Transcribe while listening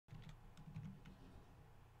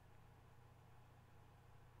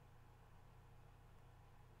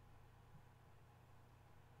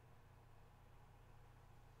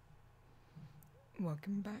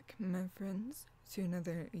Welcome back, my friends, to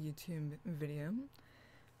another YouTube video.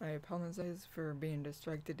 I apologize for being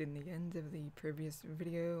distracted in the end of the previous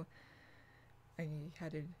video. I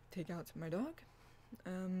had to take out my dog.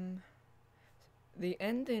 The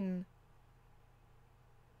ending...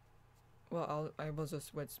 Well, I will just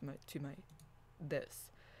switch to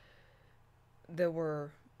this. There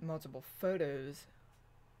were multiple photos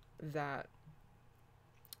that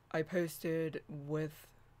I posted with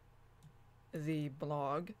the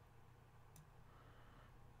blog.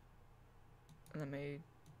 Let me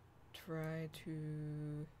try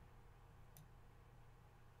to...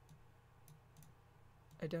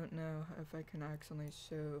 I don't know if I can actually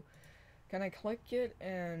show... Can I click it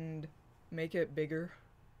and make it bigger?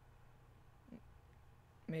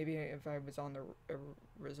 Maybe if I was on the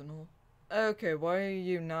original. Okay, why are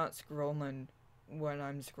you not scrolling when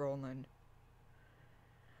I'm scrolling?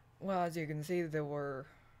 Well, as you can see, there were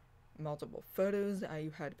multiple photos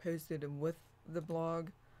I had posted with the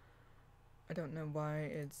blog. I don't know why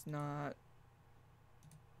it's not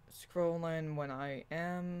scrolling when I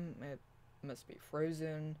am. It must be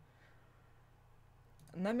frozen.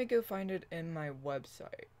 Let me go find it in my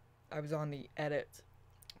website. I was on the edit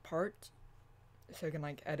part, so I can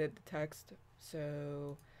like edit the text.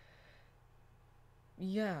 So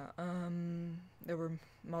yeah, there were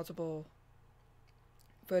multiple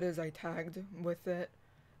photos I tagged with it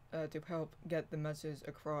to help get the message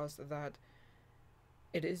across that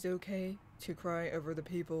it is okay to cry over the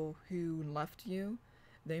people who left you.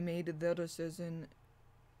 They made their decision.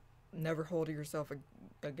 Never hold yourself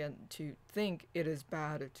again to think it is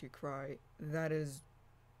bad to cry. That is,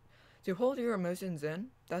 to hold your emotions in,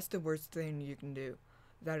 that's the worst thing you can do.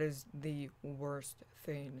 That is the worst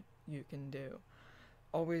thing you can do.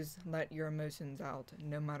 Always let your emotions out,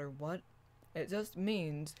 no matter what. It just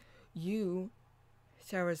means you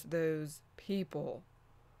cherish those people.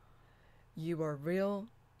 You are real,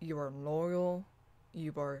 you are loyal,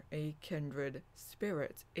 you are a kindred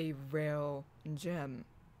spirit, a real gem.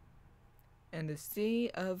 And the sea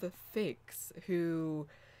of fakes who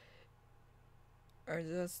are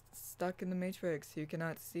just stuck in the matrix, who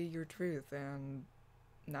cannot see your truth, and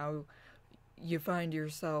now you find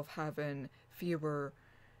yourself having fewer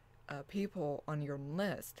people on your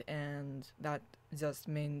list, and that just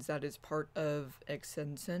means that is part of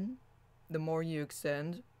extension. The more you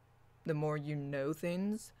extend, the more you know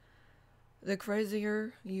things, the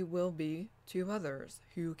crazier you will be to others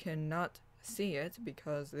who cannot see it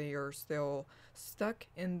because they are still stuck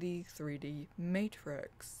in the 3D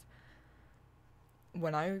matrix.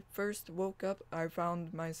 When I first woke up, I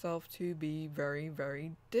found myself to be very,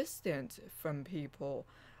 very distant from people.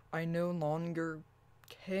 I no longer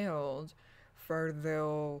cared for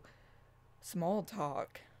their small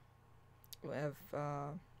talk.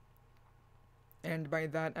 And by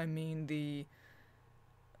that I mean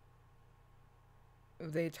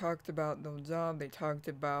they talked about the job, they talked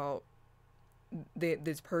about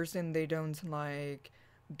this person they don't like,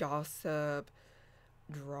 gossip,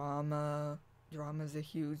 drama. Drama's a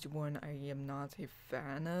huge one I am not a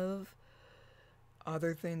fan of.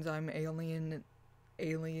 Other things I'm alienated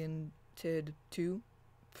to.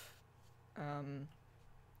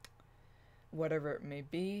 Whatever it may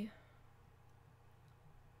be.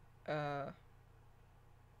 Let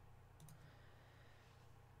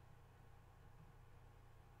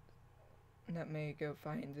me go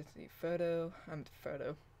find the photo.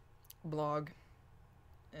 Blog.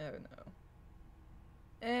 Oh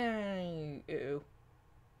no. Ew.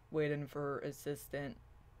 Waiting for assistant.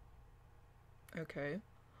 Okay.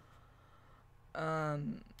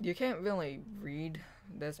 You can't really read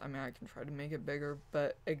this. I mean, I can try to make it bigger,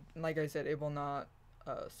 but like I said, it will not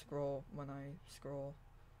scroll when I scroll.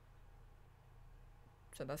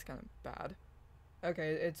 So that's kind of bad.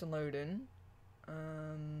 Okay, it's loading.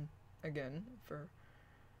 Again,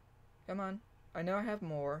 come on. I know I have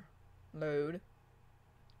more. Load.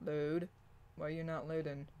 Why are you not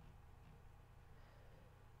loading?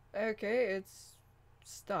 Okay, it's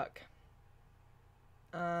stuck.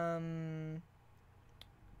 I'm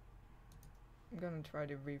gonna try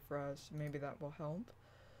to refresh. Maybe that will help.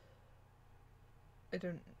 I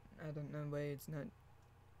don't know why it's not.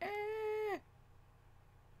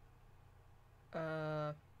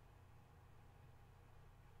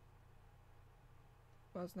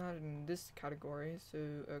 Well, it's not in this category, so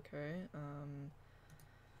okay.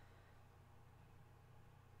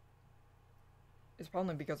 It's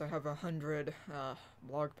probably because I have 100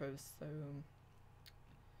 blog posts, so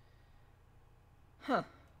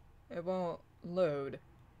it won't load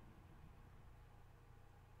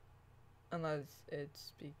unless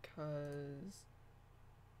it's because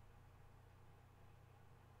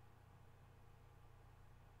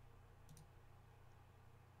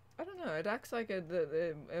I don't know. It acts like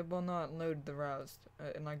it will not load the rest,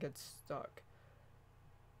 and I get stuck.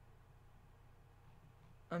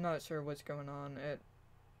 I'm not sure what's going on. It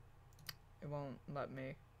won't let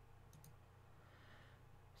me.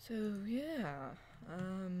 So yeah,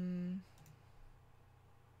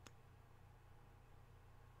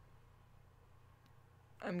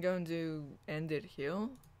 I'm going to end it here.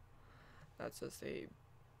 That's just a.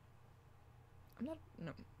 I'm not.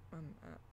 No, I'm.